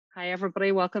Hi,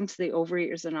 everybody. Welcome to the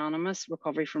Overeaters Anonymous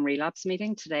Recovery from Relapse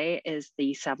meeting. Today is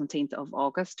the 17th of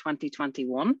August,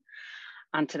 2021.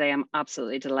 And today I'm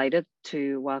absolutely delighted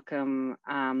to welcome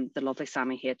the lovely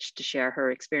Sammy H to share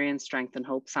her experience, strength and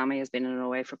hope. Sammy has been in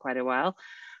OA for quite a while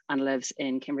and lives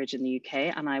in Cambridge in the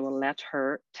UK. And I will let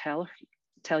her tell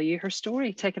you her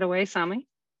story. Take it away, Sammy.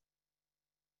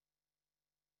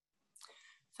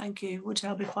 Thank you. Would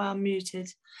help if I unmuted.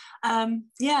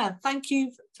 Thank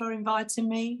you for inviting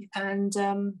me, and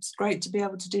it's great to be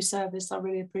able to do service. I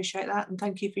really appreciate that, and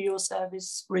thank you for your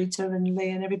service, Rita and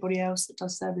Lee and everybody else that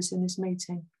does service in this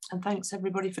meeting. And thanks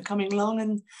everybody for coming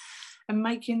along and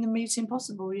making the meeting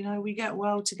possible. You know, we get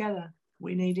well together.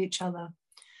 We need each other.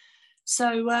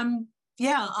 So I'm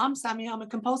Sammy. I'm a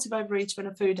compulsive overeater and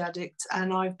a food addict,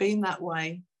 and I've been that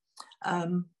way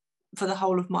for the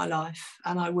whole of my life,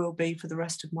 and I will be for the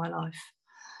rest of my life.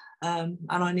 And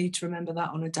I need to remember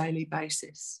that on a daily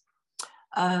basis.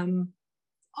 I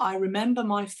remember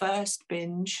my first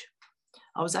binge.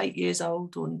 I was 8 years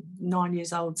old or 9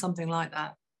 years old, something like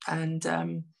that. And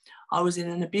I was in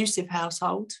an abusive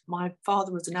household. My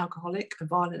father was an alcoholic, a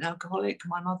violent alcoholic.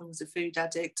 My mother was a food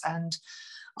addict, and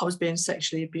I was being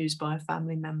sexually abused by a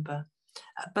family member.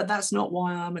 But that's not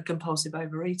why I'm a compulsive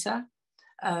overeater.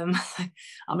 I'm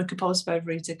a compulsive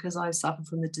overeater because I suffer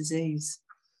from the disease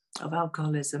of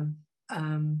alcoholism.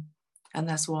 And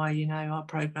that's why, you know, our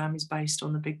program is based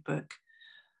on the big book.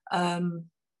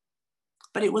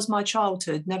 But it was my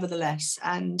childhood, nevertheless.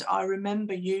 And I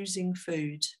remember using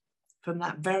food from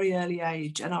that very early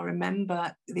age. And I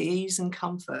remember the ease and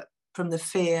comfort from the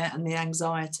fear and the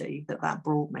anxiety that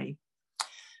brought me.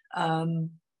 And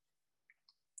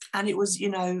it was, you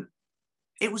know,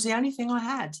 it was the only thing I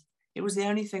had. It was the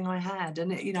only thing I had.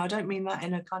 And, you know, I don't mean that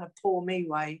in a kind of poor me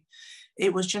way.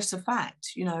 It was just a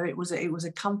fact, you know, it was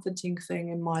a comforting thing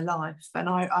in my life. And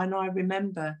I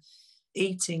remember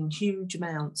eating huge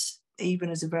amounts, even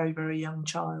as a very, very young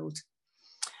child.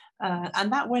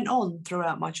 And that went on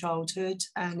throughout my childhood,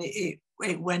 and it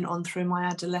went on through my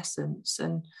adolescence.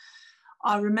 And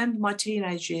I remember my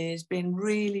teenage years being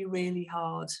really, really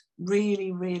hard,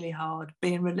 really, really hard,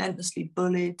 being relentlessly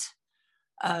bullied,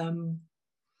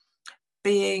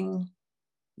 being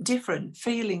different,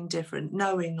 feeling different,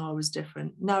 knowing I was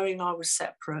different, knowing I was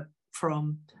separate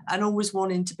from, and always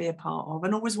wanting to be a part of,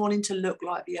 and always wanting to look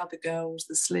like the other girls,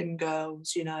 the slim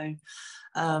girls, you know,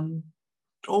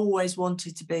 always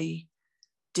wanted to be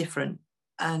different,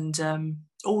 and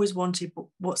always wanted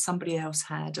what somebody else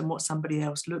had and what somebody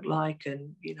else looked like.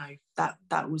 And, you know,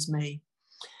 that was me.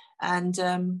 And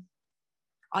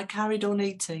I carried on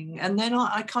eating. And then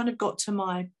I kind of got to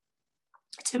my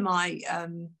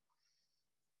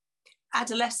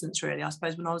adolescence, really, I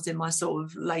suppose, when I was in my sort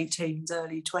of late teens,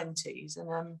 early 20s.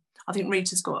 And I think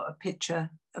Rita's got a picture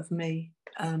of me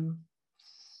when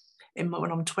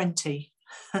I'm 20.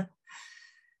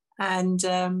 And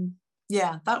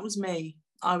that was me.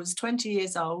 I was 20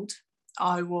 years old.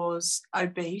 I was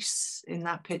obese in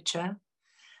that picture,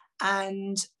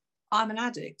 and I'm an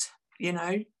addict, you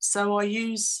know, so I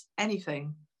use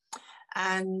anything.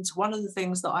 And one of the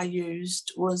things that I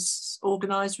used was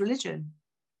organised religion.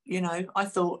 You know, I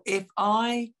thought if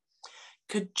I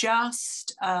could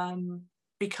just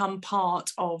become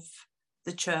part of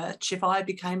the church, if I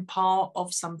became part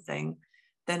of something,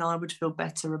 then I would feel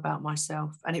better about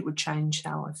myself, and it would change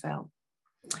how I felt.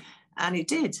 And it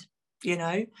did, you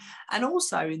know. And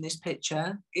also in this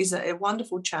picture is a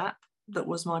wonderful chap that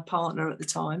was my partner at the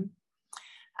time.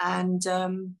 And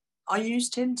I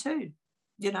used him too.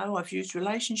 You know, I've used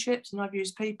relationships and I've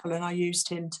used people, and I used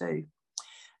him too.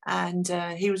 And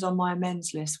he was on my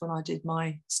amends list when I did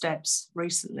my steps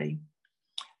recently.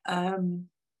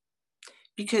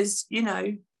 Because, you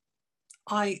know,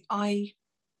 I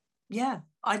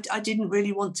didn't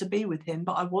really want to be with him,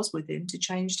 but I was with him to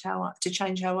change how I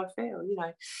feel, you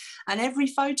know. And every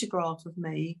photograph of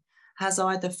me has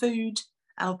either food,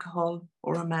 alcohol,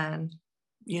 or a man,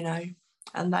 you know,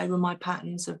 and they were my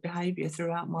patterns of behaviour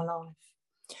throughout my life.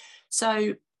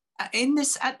 So at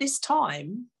this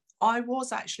time, I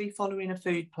was actually following a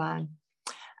food plan,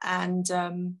 and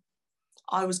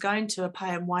I was going to a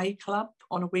pay and weigh club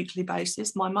on a weekly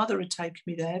basis. My mother had taken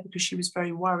me there because she was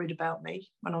very worried about me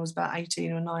when I was about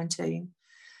 18 or 19,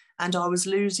 and I was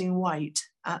losing weight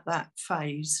at that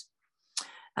phase.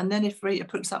 And then if Rita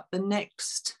puts up the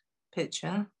next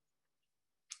picture,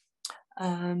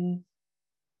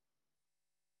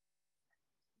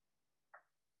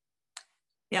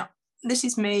 this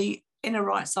is me in a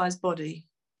right-sized body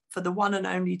for the one and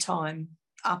only time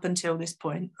up until this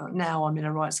point. Now I'm in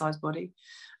a right-sized body,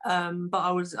 but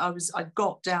I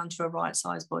got down to a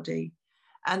right-sized body,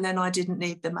 And then I didn't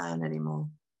need the man anymore,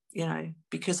 you know,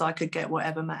 because I could get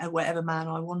whatever man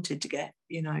I wanted to get,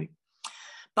 you know.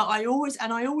 But I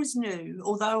always knew,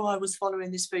 although I was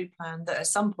following this food plan, that at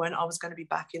some point I was going to be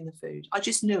back in the food. I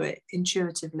just knew it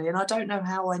intuitively. And I don't know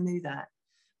how I knew that,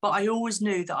 but I always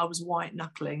knew that I was white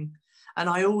knuckling. And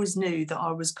I always knew that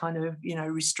I was kind of, you know,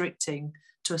 restricting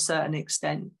to a certain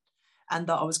extent, and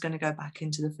that I was going to go back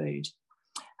into the food.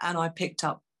 And I picked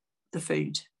up the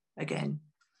food again.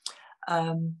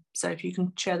 So if you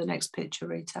can share the next picture,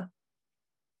 Rita.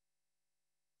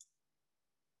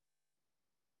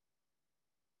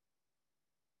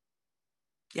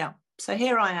 Yeah, so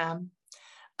here I am.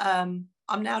 I'm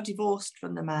now divorced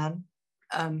from the man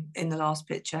in the last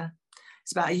picture.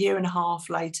 It's about a year and a half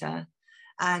later,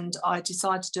 and I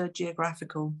decided to do a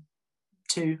geographical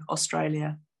to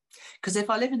Australia, because if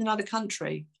I live in another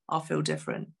country, I'll feel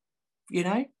different, you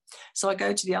know? So I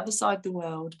go to the other side of the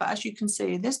world, but as you can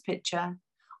see in this picture,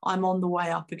 I'm on the way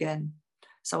up again.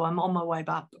 So I'm on my way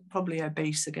back, probably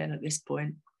obese again at this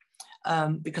point,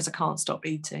 because I can't stop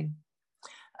eating.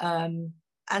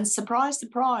 And surprise,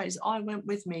 surprise, I went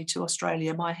with me to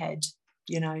Australia, my head,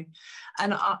 you know.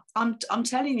 And I'm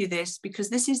telling you this because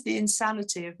this is the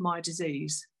insanity of my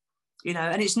disease, you know,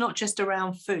 and it's not just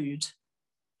around food.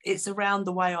 It's around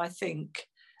the way I think.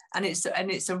 And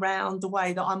it's around the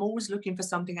way that I'm always looking for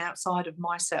something outside of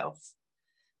myself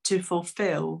to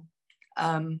fulfill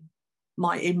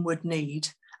my inward need.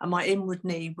 And my inward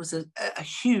need was a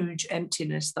huge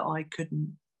emptiness that I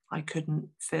couldn't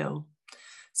fill.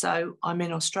 So I'm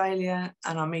in Australia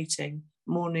and I'm eating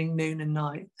morning, noon and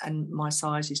night, and my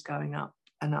size is going up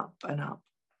and up and up.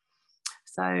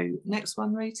 So next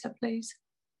one, Rita, please.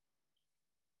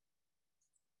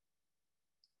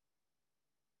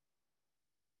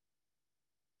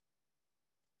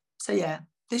 So yeah,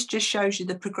 this just shows you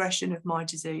the progression of my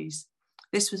disease.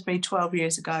 This was me 12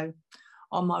 years ago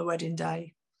on my wedding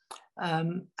day.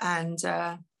 My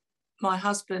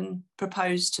husband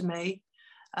proposed to me.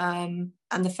 And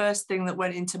the first thing that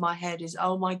went into my head is,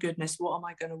 oh my goodness, what am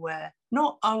I going to wear?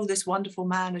 Not, oh, this wonderful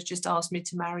man has just asked me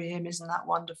to marry him. Isn't that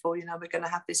wonderful? You know, we're going to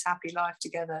have this happy life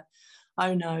together.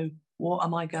 Oh no, what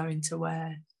am I going to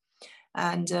wear?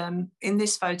 And in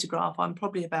this photograph, I'm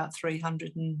probably about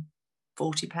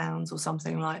 340 pounds or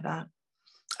something like that.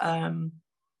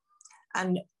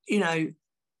 And, you know,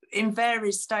 in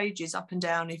various stages up and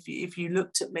down, if you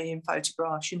looked at me in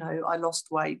photographs, you know, I lost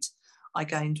weight, I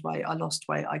gained weight, I lost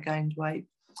weight, I gained weight.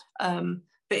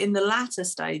 But in the latter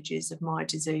stages of my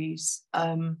disease,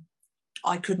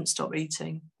 I couldn't stop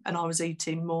eating, and I was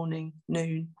eating morning,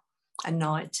 noon and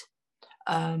night.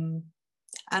 And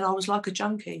I was like a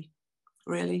junkie,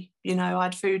 really. You know, I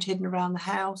had food hidden around the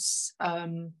house.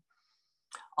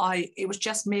 It was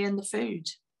just me and the food,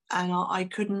 and I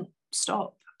couldn't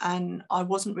stop. And I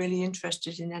wasn't really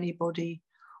interested in anybody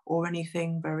or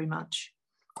anything very much.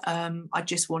 I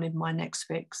just wanted my next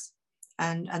fix.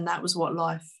 And that was what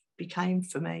life became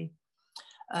for me.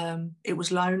 It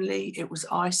was lonely, it was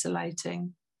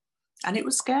isolating, and it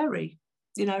was scary.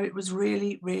 You know, it was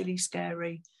really, really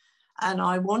scary. And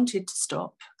I wanted to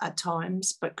stop at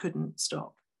times, but couldn't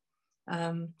stop.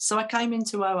 So I came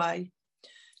into OA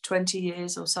 20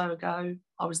 years or so ago.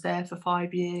 I was there for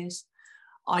 5 years.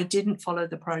 I didn't follow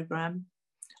the program.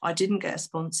 I didn't get a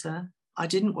sponsor. I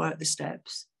didn't work the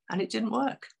steps, and it didn't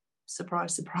work.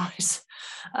 Surprise, surprise.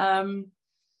 But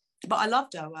I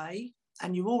loved OA,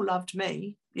 and you all loved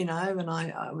me, you know, and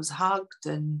I was hugged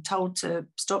and told to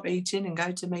stop eating and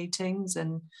go to meetings.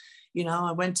 And, you know,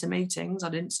 I went to meetings. I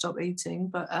didn't stop eating,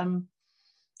 but,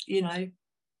 you know,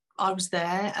 I was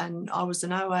there and I was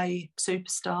an OA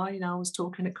superstar. You know, I was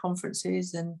talking at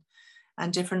conferences and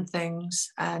different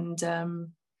things. And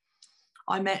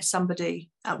I met somebody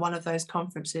at one of those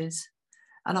conferences,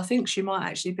 and I think she might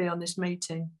actually be on this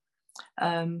meeting.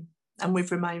 And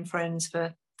we've remained friends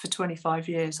for 25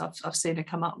 years. I've seen her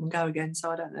come up and go again,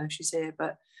 so I don't know if she's here,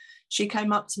 but she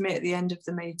came up to me at the end of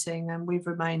the meeting and we've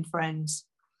remained friends.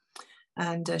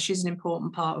 And she's an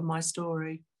important part of my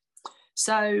story.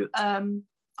 So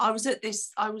I was at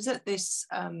this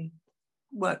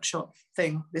workshop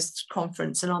thing, this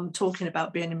conference, and I'm talking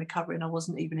about being in recovery, and I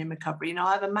wasn't even in recovery. You know,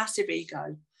 I have a massive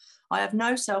ego. I have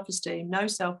no self-esteem, no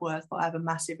self-worth, but I have a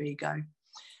massive ego.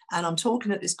 And I'm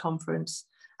talking at this conference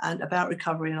and about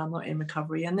recovery, and I'm not in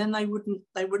recovery. And then they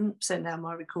wouldn't send out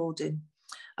my recording.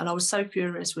 And I was so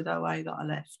furious with OA that I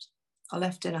left. I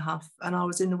left in a huff, and I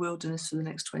was in the wilderness for the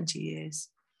next 20 years.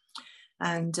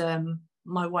 And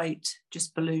my weight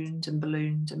just ballooned and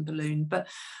ballooned and ballooned. But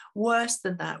worse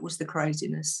than that was the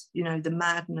craziness, you know, the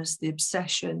madness, the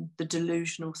obsession, the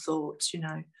delusional thoughts. You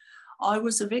know, I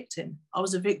was a victim. I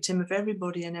was a victim of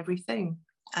everybody and everything.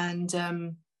 And,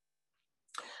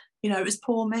 you know, it was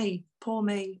poor me, poor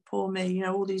me, poor me. You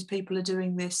know, all these people are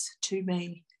doing this to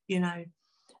me, you know.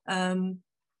 And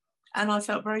I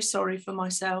felt very sorry for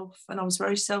myself, and I was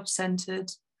very self-centered,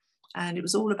 and it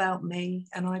was all about me.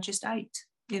 And I just ate,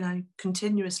 you know,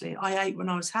 continuously. I ate when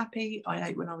I was happy. I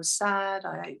ate when I was sad.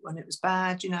 I ate when it was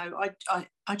bad. You know,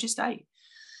 I just ate,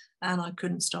 and I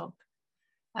couldn't stop.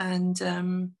 And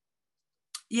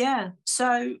yeah,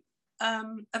 so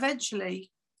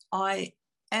eventually I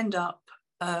end up,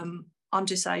 I'm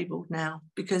disabled now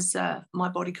because my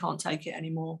body can't take it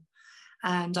anymore,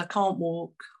 and I can't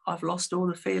walk. I've lost all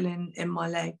the feeling in my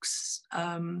legs.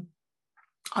 I'm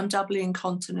doubly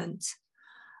incontinent.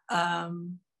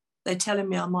 They're telling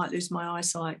me I might lose my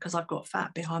eyesight because I've got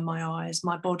fat behind my eyes.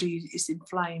 My body is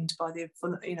inflamed by the,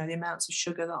 you know, the amounts of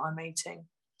sugar that I'm eating.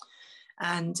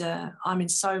 And I'm in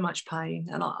so much pain,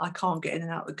 and I can't get in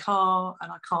and out of the car,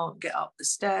 and I can't get up the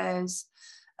stairs,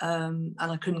 and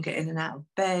I couldn't get in and out of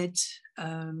bed.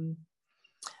 And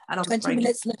I was 20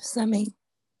 minutes left, Sammy.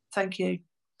 Thank you.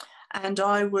 And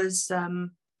I was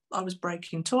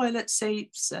breaking toilet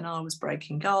seats, and I was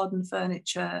breaking garden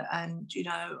furniture, and, you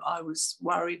know, I was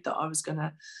worried that I was going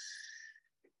to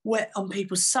wet on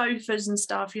people's sofas and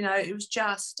stuff. You know, it was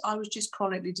just, I was just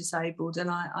chronically disabled,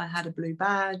 and I had a blue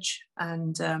badge,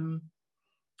 and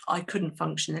I couldn't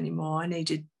function anymore. I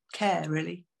needed care,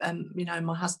 really. You know,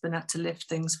 my husband had to lift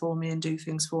things for me and do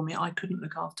things for me. I couldn't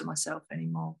look after myself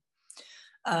anymore.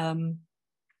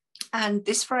 And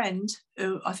this friend,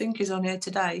 who I think is on here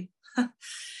today,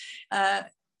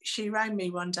 she rang me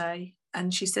one day,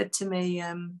 and she said to me,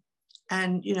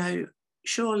 and, you know,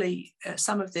 surely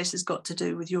some of this has got to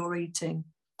do with your eating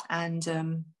and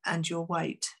your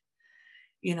weight,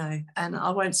 you know. And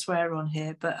I won't swear on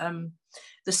here, but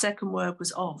the second word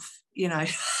was off, you know.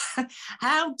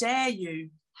 How dare you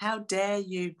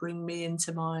bring me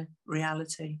into my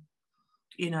reality,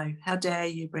 you know, how dare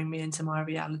you bring me into my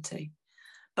reality.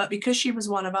 But because she was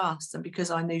one of us, and because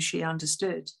I knew she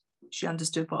understood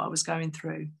what I was going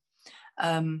through,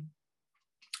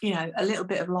 you know, a little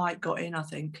bit of light got in, I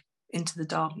think, into the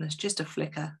darkness, just a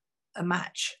flicker, a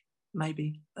match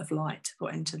maybe of light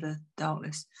got into the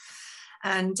darkness.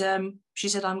 And she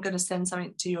said, I'm going to send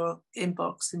something to your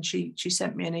inbox. And she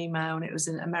sent me an email, and it was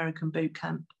an American boot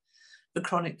camp for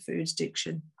chronic food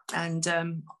addiction. And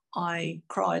I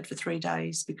cried for 3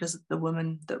 days because the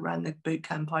woman that ran the boot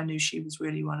camp, I knew she was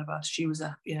really one of us. She was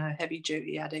a, you know, heavy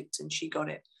duty addict, and she got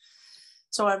it.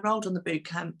 So I enrolled on the boot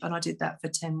camp, and I did that for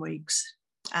 10 weeks.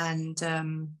 And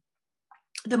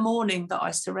the morning that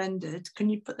I surrendered, can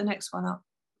you put the next one up,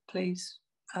 please,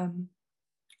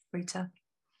 Rita?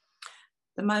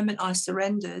 The moment I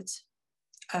surrendered,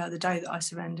 the day that I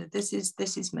surrendered, this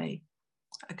is me,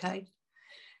 okay?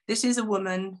 This is a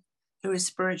woman who is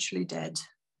spiritually dead.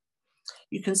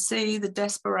 You can see the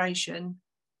desperation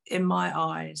in my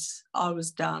eyes. I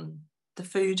was done. The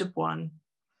food had won.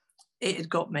 It had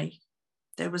got me.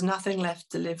 There was nothing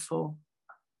left to live for.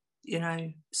 You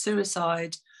know,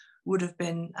 suicide would have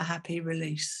been a happy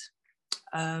release.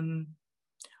 I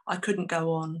couldn't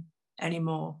go on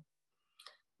anymore.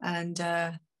 And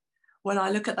when I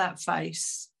look at that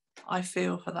face, I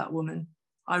feel for that woman.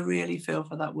 I really feel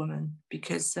for that woman,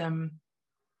 because,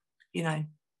 you know,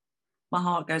 my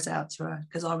heart goes out to her,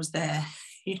 because I was there,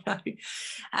 you know.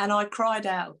 And I cried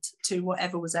out to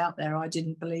whatever was out there. I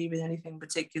didn't believe in anything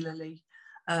particularly.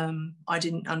 I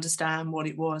didn't understand what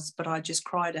it was, but I just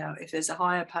cried out, if there's a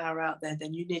higher power out there,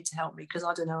 then you need to help me, because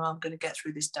I don't know how I'm going to get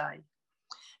through this day.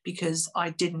 Because I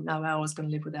didn't know how I was going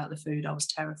to live without the food. I was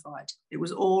terrified. It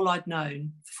was all I'd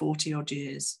known for 40 odd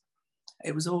years.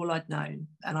 It was all I'd known,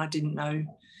 and I didn't know,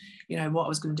 you know, what I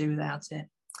was going to do without it.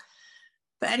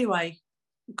 But anyway,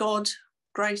 God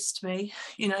graced me,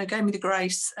 you know, gave me the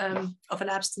grace of an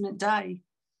abstinent day.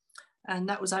 And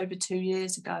that was over 2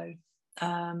 years ago.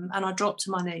 And I dropped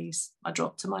to my knees.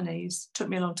 Took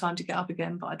me a long time to get up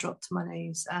again, but I dropped to my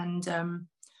knees. And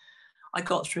I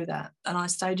got through that. And I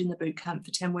stayed in the boot camp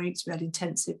for 10 weeks. We had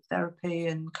intensive therapy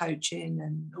and coaching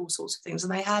and all sorts of things.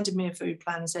 And they handed me a food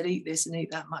plan and said, eat this and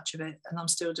eat that much of it. And I'm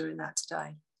still doing that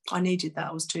today. I needed that.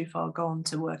 I was too far gone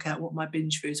to work out what my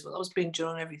binge foods were. I was binging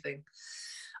on everything.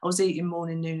 I was eating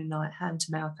morning, noon and night, hand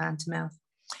to mouth.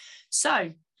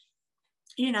 So,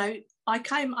 you know, I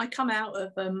come out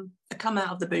of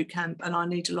the boot camp, and I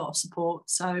need a lot of support.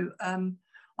 So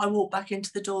I walked back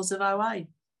into the doors of OA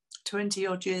 20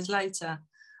 odd years later.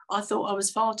 I thought I was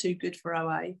far too good for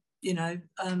OA. You know,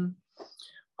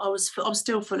 I was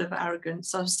still full of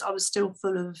arrogance. I was still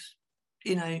full of,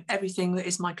 you know, everything that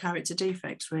is my character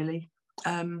defects, really.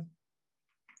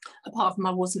 apart from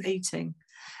I wasn't eating.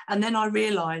 And then I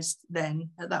realised then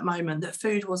at that moment that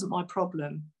food wasn't my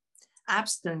problem.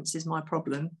 Abstinence is my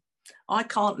problem. I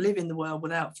can't live in the world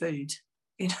without food.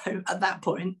 You know, at that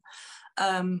point,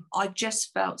 I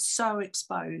just felt so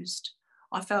exposed.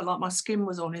 I felt like my skin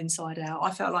was on inside out.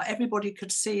 I felt like everybody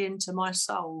could see into my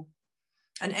soul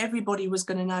and everybody was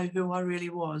going to know who I really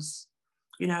was,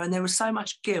 you know, and there was so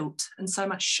much guilt and so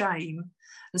much shame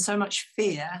and so much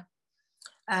fear.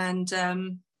 And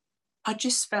I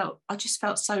just felt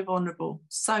so vulnerable,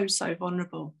 so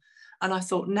vulnerable. And I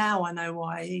thought, now I know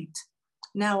why I eat.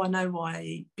 Now I know why I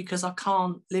eat, because I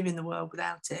can't live in the world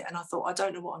without it. And I thought, I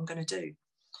don't know what I'm going to do,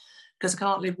 because I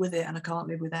can't live with it and I can't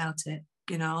live without it.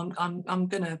 You know,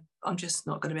 I'm just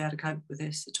not going to be able to cope with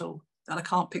this at all. And I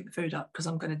can't pick the food up because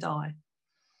I'm going to die.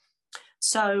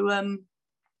 So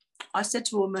I said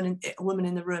to a woman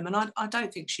in the room, and I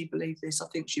don't think she believed this. I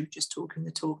think she was just talking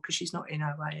the talk because she's not in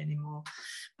OA anymore.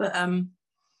 But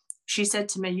she said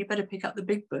to me, you better pick up the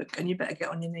big book and you better get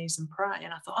on your knees and pray.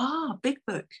 And I thought, big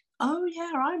book. Oh,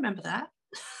 yeah, I remember that.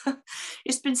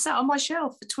 It's been sat on my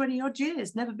shelf for 20 odd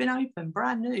years, never been opened,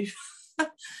 brand new.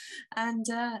 And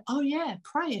oh yeah,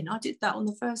 praying. I did that on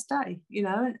the first day, you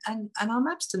know, and I'm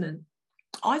abstinent.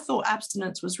 I thought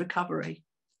abstinence was recovery.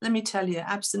 Let me tell you,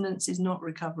 abstinence is not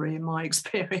recovery in my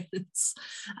experience.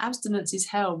 Abstinence is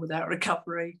hell without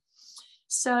recovery.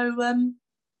 So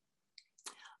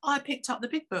I picked up the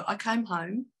big book. I came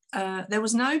home. There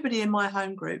was nobody in my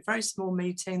home group, very small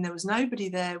meeting. There was nobody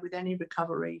there with any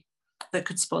recovery that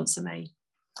could sponsor me.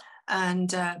 And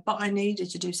but I needed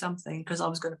to do something because I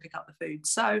was going to pick up the food.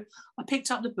 So I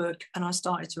picked up the book and I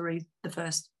started to read the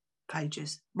first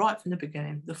pages right from the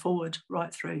beginning, the forward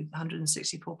right through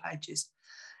 164 pages.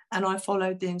 And I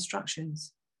followed the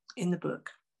instructions in the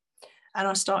book and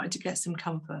I started to get some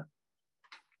comfort.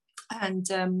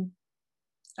 And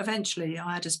eventually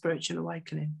I had a spiritual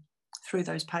awakening through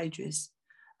those pages.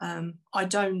 I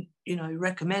don't, you know,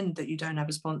 recommend that you don't have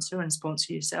a sponsor and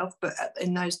sponsor yourself. But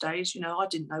in those days, you know, I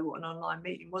didn't know what an online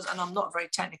meeting was. And I'm not very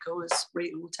technical, as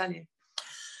Rita will tell you.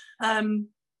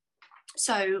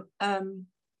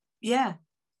 Yeah,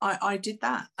 I did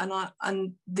that.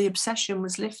 And the obsession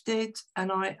was lifted.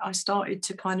 And I started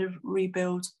to kind of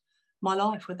rebuild my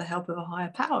life with the help of a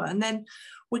higher power. And then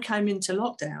we came into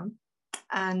lockdown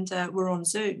and we're on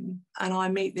Zoom. And I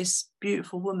meet this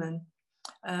beautiful woman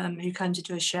who came to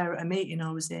do a share at a meeting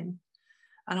I was in.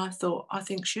 And I thought, I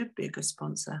think she'd be a good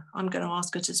sponsor. I'm going to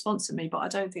ask her to sponsor me, but I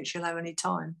don't think she'll have any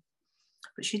time.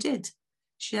 But she did.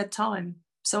 She had time.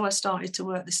 So I started to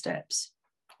work the steps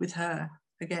with her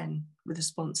again, with a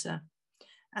sponsor.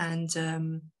 And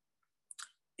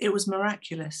it was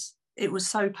miraculous. It was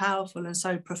so powerful and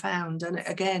so profound. And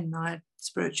again, I had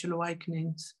spiritual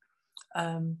awakenings,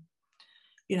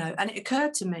 you know, and it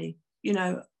occurred to me, you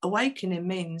know, awakening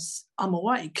means I'm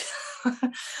awake.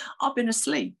 I've been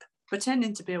asleep,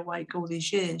 pretending to be awake all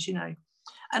these years, you know,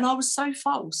 and I was so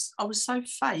false. I was so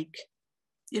fake.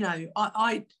 You know,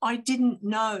 I didn't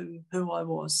know who I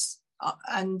was.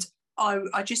 And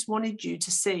I just wanted you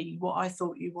to see what I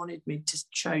thought you wanted me to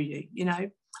show you, you know.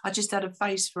 I just had a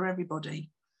face for everybody.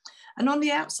 And on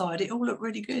the outside, it all looked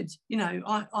really good. You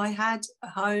know, I had a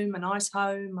home, a nice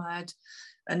home. I had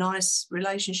a nice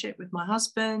relationship with my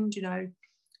husband, you know,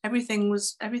 everything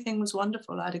was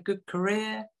wonderful. I had a good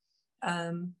career,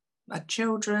 I had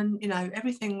children, you know,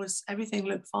 everything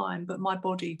looked fine, but my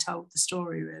body told the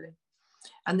story really,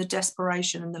 and the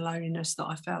desperation and the loneliness that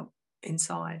I felt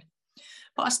inside.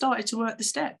 But I started to work the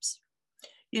steps,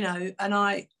 you know, and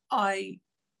I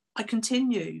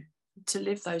continue to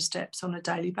live those steps on a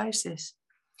daily basis.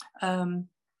 And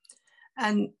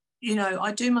you know,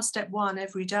 I do my step one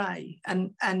every day,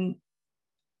 and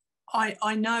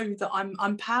I know that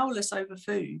I'm powerless over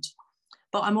food,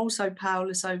 but I'm also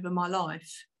powerless over my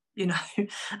life, you know,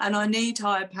 and I need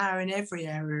higher power in every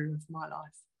area of my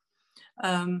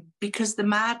life, because the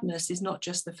madness is not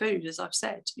just the food, as I've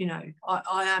said, you know,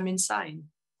 I am insane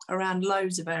around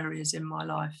loads of areas in my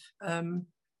life.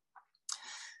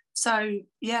 So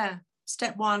yeah,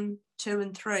 step 1, 2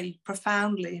 and 3,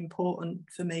 profoundly important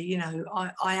for me. You know,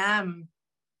 I am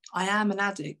an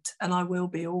addict and I will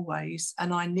be always,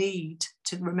 and I need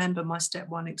to remember my step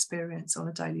 1 experience on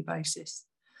a daily basis.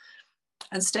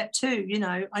 And step 2, you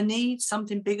know, I need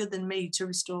something bigger than me to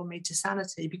restore me to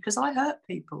sanity, because I hurt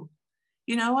people.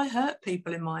 You know, I hurt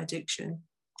people in my addiction.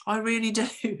 I really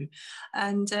do.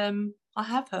 And I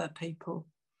have hurt people.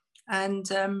 And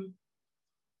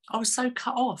I was so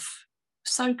cut off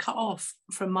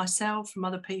from myself, from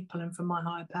other people, and from my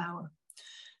higher power.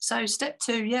 So step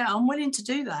 2, yeah, I'm willing to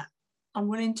do that. I'm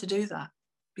willing to do that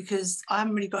because I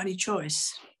haven't really got any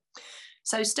choice.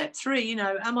 So step 3, you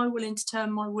know, am I willing to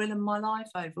turn my will and my life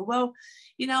over? Well,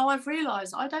 you know, I've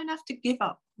realised I don't have to give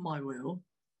up my will.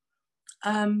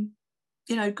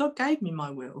 You know, God gave me my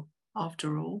will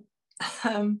after all.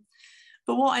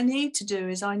 But what I need to do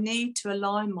is I need to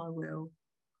align my will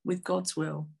with God's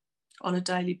will on a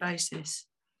daily basis.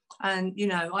 And, you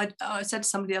know, I said to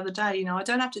somebody the other day, you know, I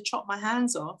don't have to chop my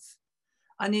hands off.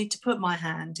 I need to put my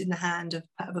hand in the hand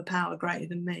of a power greater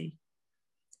than me.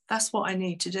 That's what I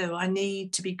need to do. I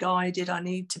need to be guided. I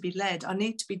need to be led. I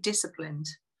need to be disciplined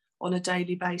on a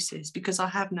daily basis because I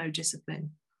have no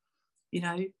discipline, you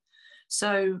know.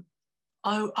 So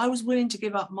I was willing to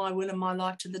give up my will and my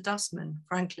life to the dustman,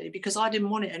 frankly, because I didn't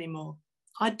want it anymore.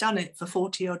 I'd done it for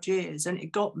 40 odd years and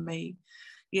it got me,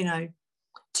 you know,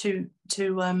 to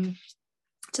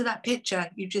that picture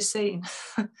you've just seen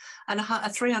and a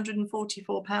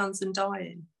 344 pounds and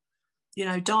dying, you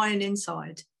know, dying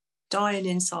inside,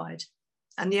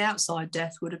 and the outside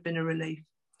death would have been a relief.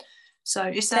 So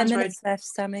it sounds 10 minutes left,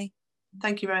 Sammy.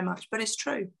 Thank you very much, but it's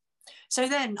true. So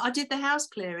then I did the house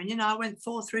clearing, you know, I went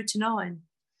 4 through to 9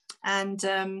 and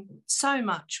so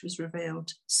much was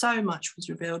revealed,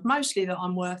 mostly that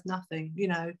I'm worth nothing, you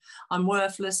know, I'm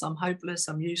worthless, I'm hopeless,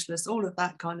 I'm useless, all of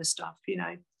that kind of stuff, you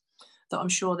know, that I'm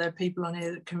sure there are people on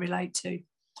here that can relate to.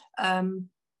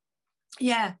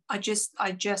 Yeah, I just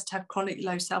have chronic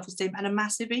low self-esteem and a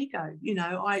massive ego, you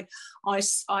know. I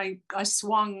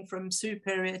swung from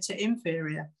superior to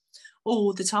inferior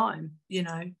all the time, you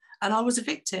know, and I was a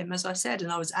victim, as I said,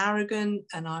 and I was arrogant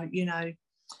and I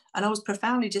was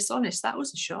profoundly dishonest. That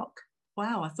was a shock.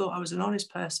 Wow, I thought I was an honest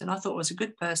person. I thought I was a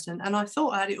good person and I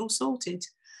thought I had it all sorted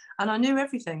and I knew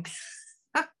everything.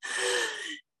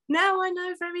 Now I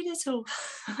know very little.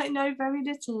 I know very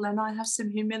little and I have some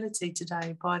humility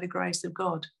today by the grace of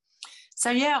God. So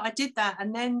yeah, I did that.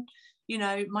 And then, you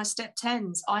know, my step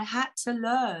 10s, I had to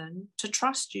learn to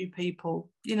trust you people.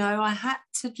 You know, I had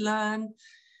to learn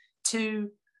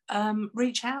to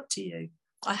reach out to you.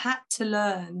 I had to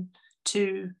learn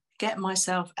to get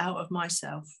myself out of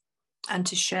myself and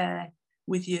to share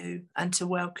with you and to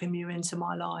welcome you into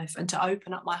my life and to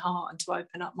open up my heart and to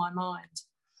open up my mind.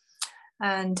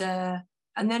 And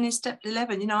then in step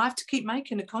 11, you know, I have to keep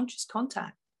making a conscious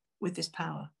contact with this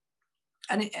power.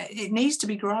 And it needs to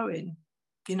be growing,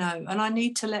 you know, and I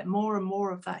need to let more and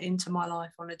more of that into my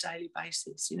life on a daily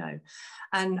basis, you know,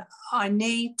 and I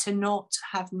need to not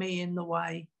have me in the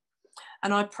way.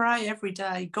 And I pray every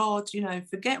day, God, you know,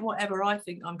 forget whatever I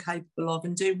think I'm capable of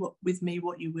and do with me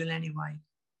what you will anyway,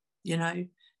 you know,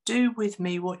 do with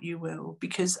me what you will,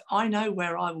 because I know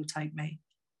where I will take me,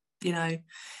 you know,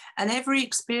 and every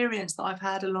experience that I've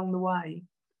had along the way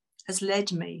has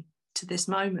led me to this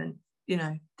moment, you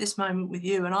know, this moment with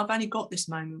you. And I've only got this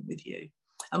moment with you.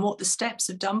 And what the steps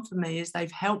have done for me is they've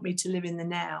helped me to live in the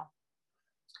now.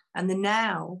 And the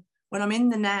now, when I'm in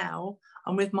the now,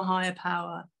 I'm with my higher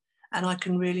power and I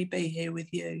can really be here with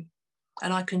you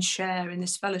and I can share in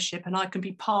this fellowship and I can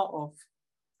be part of,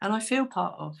 and I feel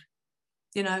part of,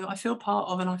 you know, I feel part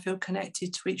of and I feel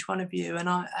connected to each one of you. And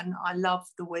I love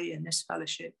the we in this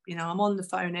fellowship. You know, I'm on the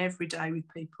phone every day with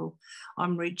people.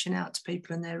 I'm reaching out to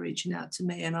people and they're reaching out to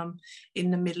me and I'm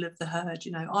in the middle of the herd.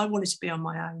 You know, I wanted to be on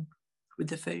my own with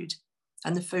the food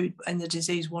and the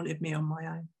disease wanted me on my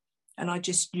own. And I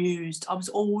was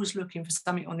always looking for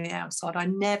something on the outside. I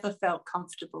never felt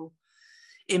comfortable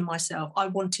in myself. I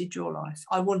wanted your life.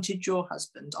 I wanted your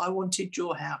husband. I wanted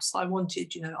your house. I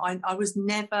wanted, you know, I was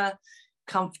never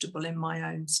comfortable in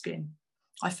my own skin.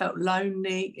 I felt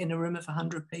lonely in a room of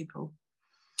 100 people.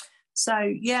 So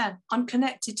yeah, I'm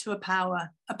connected to a power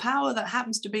that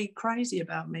happens to be crazy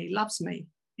about me, loves me,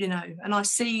 you know, and I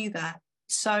see that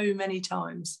so many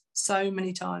times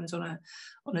on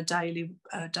a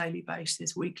daily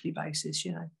basis, weekly basis,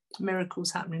 you know,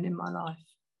 miracles happening in my life.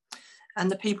 And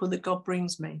the people that God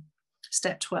brings me,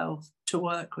 step 12, to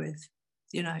work with,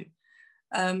 you know,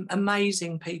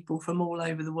 amazing people from all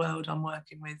over the world I'm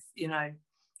working with, you know,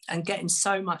 and getting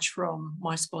so much from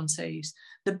my sponsees.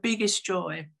 The biggest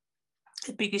joy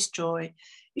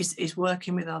is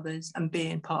working with others and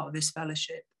being part of this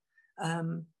fellowship.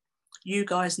 You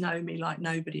guys know me like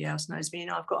nobody else knows me. You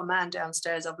know, I've got a man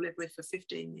downstairs I've lived with for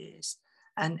 15 years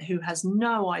and who has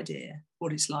no idea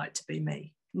what it's like to be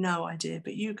me. No idea,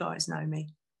 but you guys know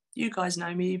me. You guys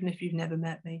know me even if you've never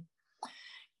met me,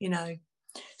 you know.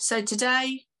 So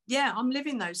today, yeah, I'm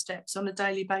living those steps on a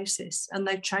daily basis and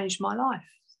they've changed my life.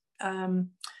 Do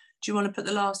you want to put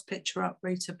the last picture up,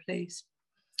 Rita, please?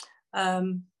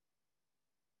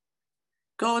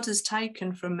 God has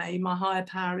taken from me, my higher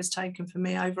power has taken from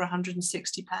me over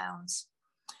 160 pounds.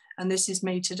 And this is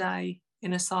me today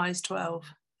in a size 12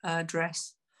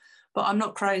 dress but I'm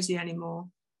not crazy anymore.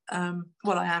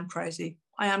 Well, I am crazy.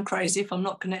 I am crazy if I'm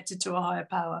not connected to a higher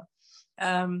power.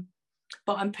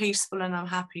 But I'm peaceful and I'm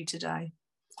happy today.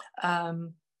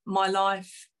 My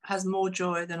life has more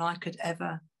joy than I could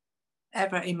ever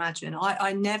imagine.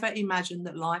 I never imagined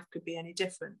that life could be any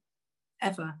different,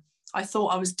 ever. I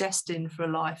thought I was destined for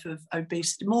a life of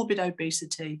obesity, morbid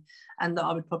obesity, and that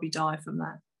I would probably die from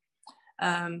that.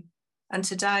 And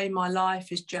today my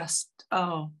life is just,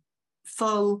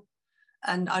 full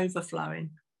and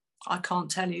overflowing. I can't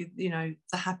tell you,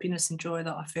 the happiness and joy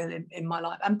that I feel in my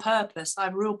life, and purpose. I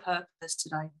have real purpose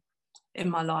today in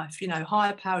my life.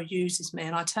 Higher power uses me,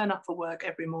 and I turn up for work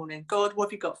every morning. God, what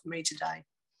have you got for me today?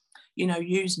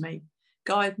 Use me,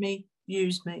 guide me,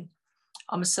 use me.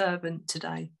 I'm a servant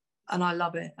today, and I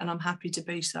love it, and I'm happy to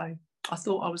be so. I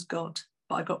thought I was God,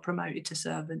 but I got promoted to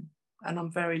servant, and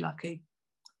I'm very lucky.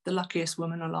 The luckiest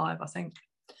woman alive, I think.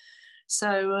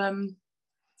 So,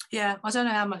 I don't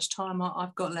know how much time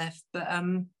I've got left, but,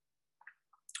 I'm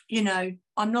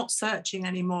not searching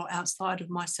anymore outside of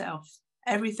myself.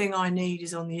 Everything I need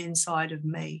is on the inside of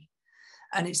me.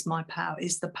 And it's my power,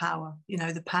 it's the power,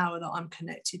 the power that I'm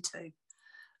connected to.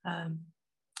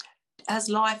 Has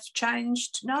life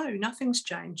changed? No, nothing's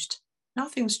changed.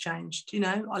 Nothing's changed.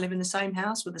 I live in the same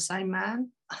house with the same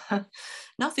man.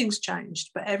 Nothing's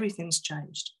changed, but everything's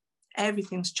changed.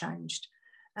 Everything's changed.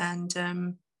 And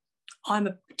I'm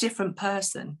a different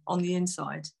person on the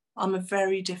inside. I'm a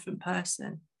very different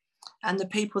person. And the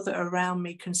people that are around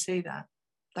me can see that.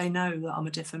 They know that I'm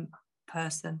a different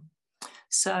person.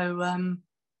 So, I'm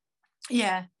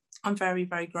very,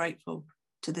 very grateful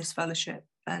to this fellowship.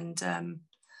 And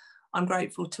I'm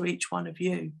grateful to each one of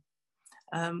you,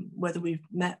 whether we've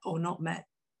met or not met.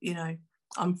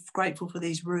 I'm grateful for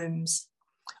these rooms.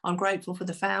 I'm grateful for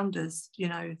the founders,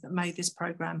 that made this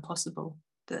program possible,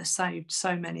 that have saved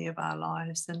so many of our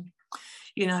lives. And,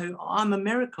 I'm a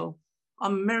miracle.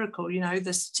 I'm a miracle.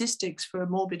 The statistics for a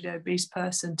morbidly obese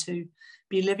person to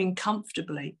be living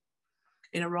comfortably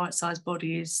in a right-sized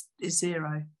body is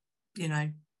zero.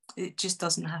 It just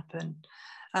doesn't happen.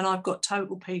 And I've got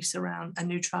total peace around and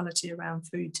neutrality around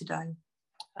food today,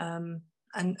 and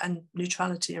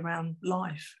neutrality around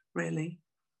life, really.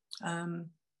 That's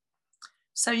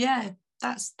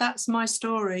my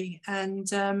story.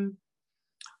 And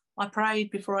I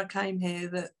prayed before I came here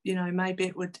that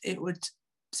maybe it would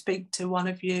speak to one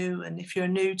of you. And if you're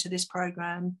new to this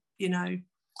program, you're not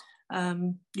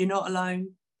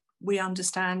alone. We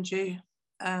understand you.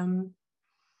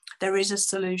 There is a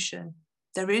solution.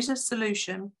 There is a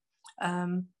solution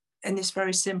in this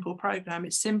very simple program.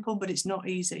 It's simple, but it's not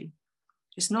easy.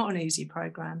 It's not an easy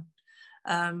program,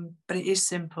 but it is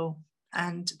simple.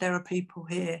 And there are people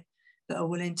here that are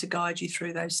willing to guide you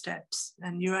through those steps.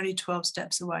 And you're only 12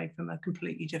 steps away from a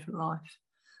completely different life,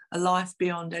 a life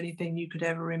beyond anything you could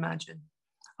ever imagine.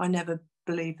 I never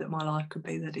believed that my life could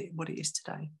be what it is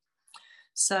today.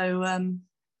 So,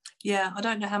 I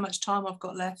don't know how much time I've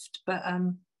got left, but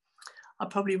I'll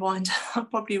probably wind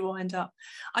up.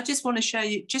 I just want to share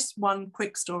you just one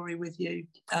quick story with you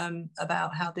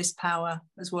about how this power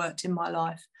has worked in my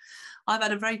life. I've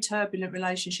had a very turbulent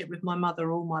relationship with my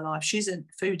mother all my life. She's a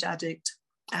food addict,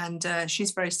 and she's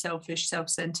very selfish,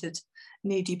 self-centered,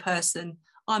 needy person.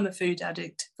 I'm a food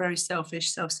addict, very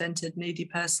selfish, self-centered, needy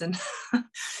person.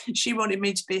 She wanted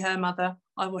me to be her mother.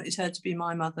 I wanted her to be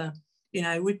my mother.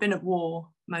 We've been at war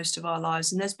most of our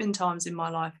lives, and there's been times in my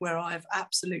life where I have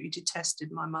absolutely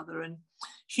detested my mother, and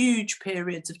huge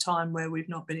periods of time where we've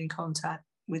not been in contact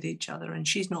with each other, and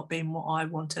she's not been what I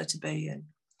want her to be, and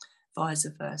vice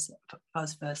versa.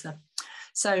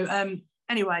 So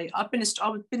anyway, I've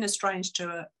been estranged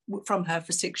from her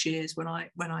for 6 years when I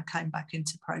came back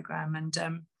into program,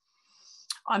 and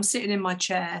I'm sitting in my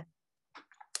chair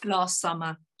last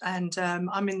summer, and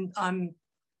I'm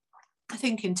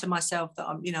thinking to myself that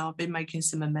I've been making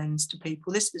some amends to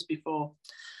people. This was before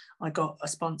I got a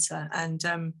sponsor, and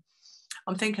I'm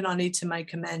thinking I need to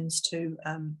make amends to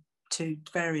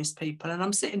various people. And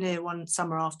I'm sitting here one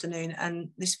summer afternoon, and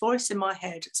this voice in my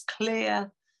head, it's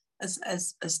clear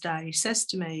as day, says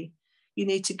to me, you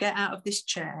need to get out of this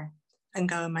chair and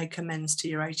go and make amends to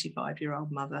your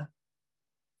 85-year-old mother.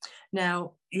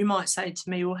 Now, you might say to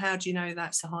me, well, how do you know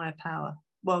that's a higher power?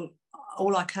 Well,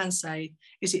 all I can say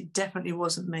is it definitely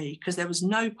wasn't me, because there was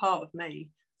no part of me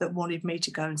that wanted me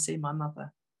to go and see my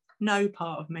mother. No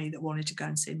part of me that wanted to go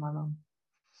and see my mum.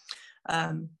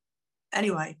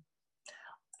 Anyway,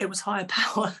 it was higher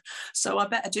power, so I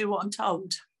better do what I'm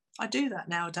told. I do that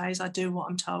nowadays. I do what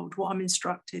I'm told, what I'm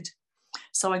instructed.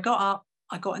 So I got up,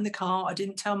 I got in the car. I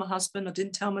didn't tell my husband. I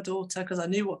didn't tell my daughter, because I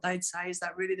knew what they'd say. Is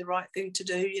that really the right thing to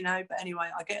do? You know, but anyway,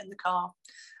 I get in the car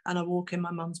and I walk in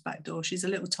my mum's back door. She's a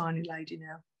little tiny lady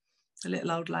now, a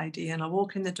little old lady. And I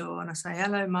walk in the door and I say,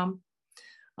 hello, Mum.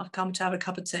 I've come to have a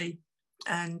cup of tea.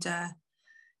 And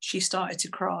she started to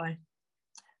cry.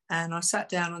 And I sat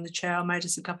down on the chair. I made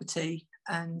us a cup of tea.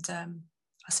 And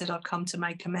I said, I've come to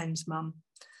make amends, Mum.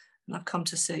 And I've come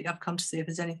to see if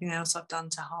there's anything else I've done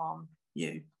to harm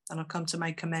you. And I've come to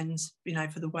make amends, you know,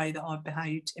 for the way that I've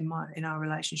behaved in our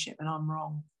relationship, and I'm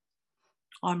wrong.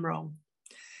 I'm wrong.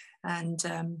 And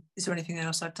is there anything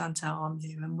else I've done to harm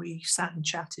you? And we sat and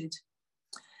chatted.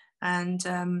 And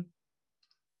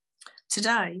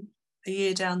today, a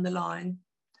year down the line,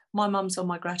 my mum's on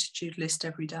my gratitude list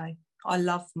every day. I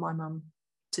love my mum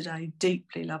today,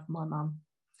 deeply love my mum.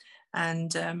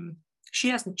 And she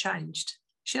hasn't changed.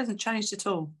 She hasn't changed at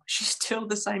all. She's still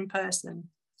the same person.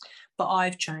 But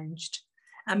I've changed.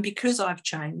 And because I've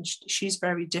changed, she's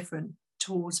very different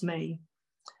towards me.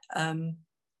 And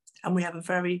we have a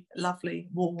very lovely,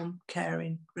 warm,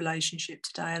 caring relationship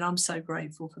today. And I'm so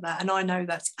grateful for that. And I know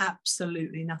that's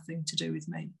absolutely nothing to do with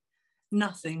me.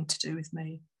 Nothing to do with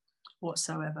me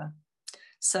whatsoever.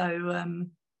 So,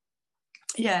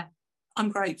 yeah, I'm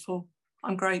grateful.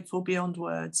 I'm grateful beyond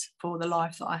words for the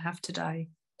life that I have today.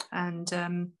 And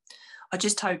I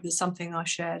just hope that something I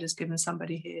shared has given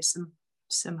somebody here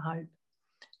some hope.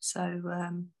 So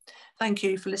thank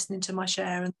you for listening to my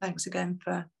share, and thanks again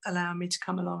for allowing me to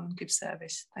come along and give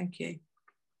service. Thank you.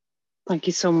 Thank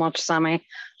you so much, Sammy.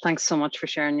 Thanks so much for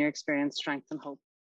sharing your experience, strength and hope.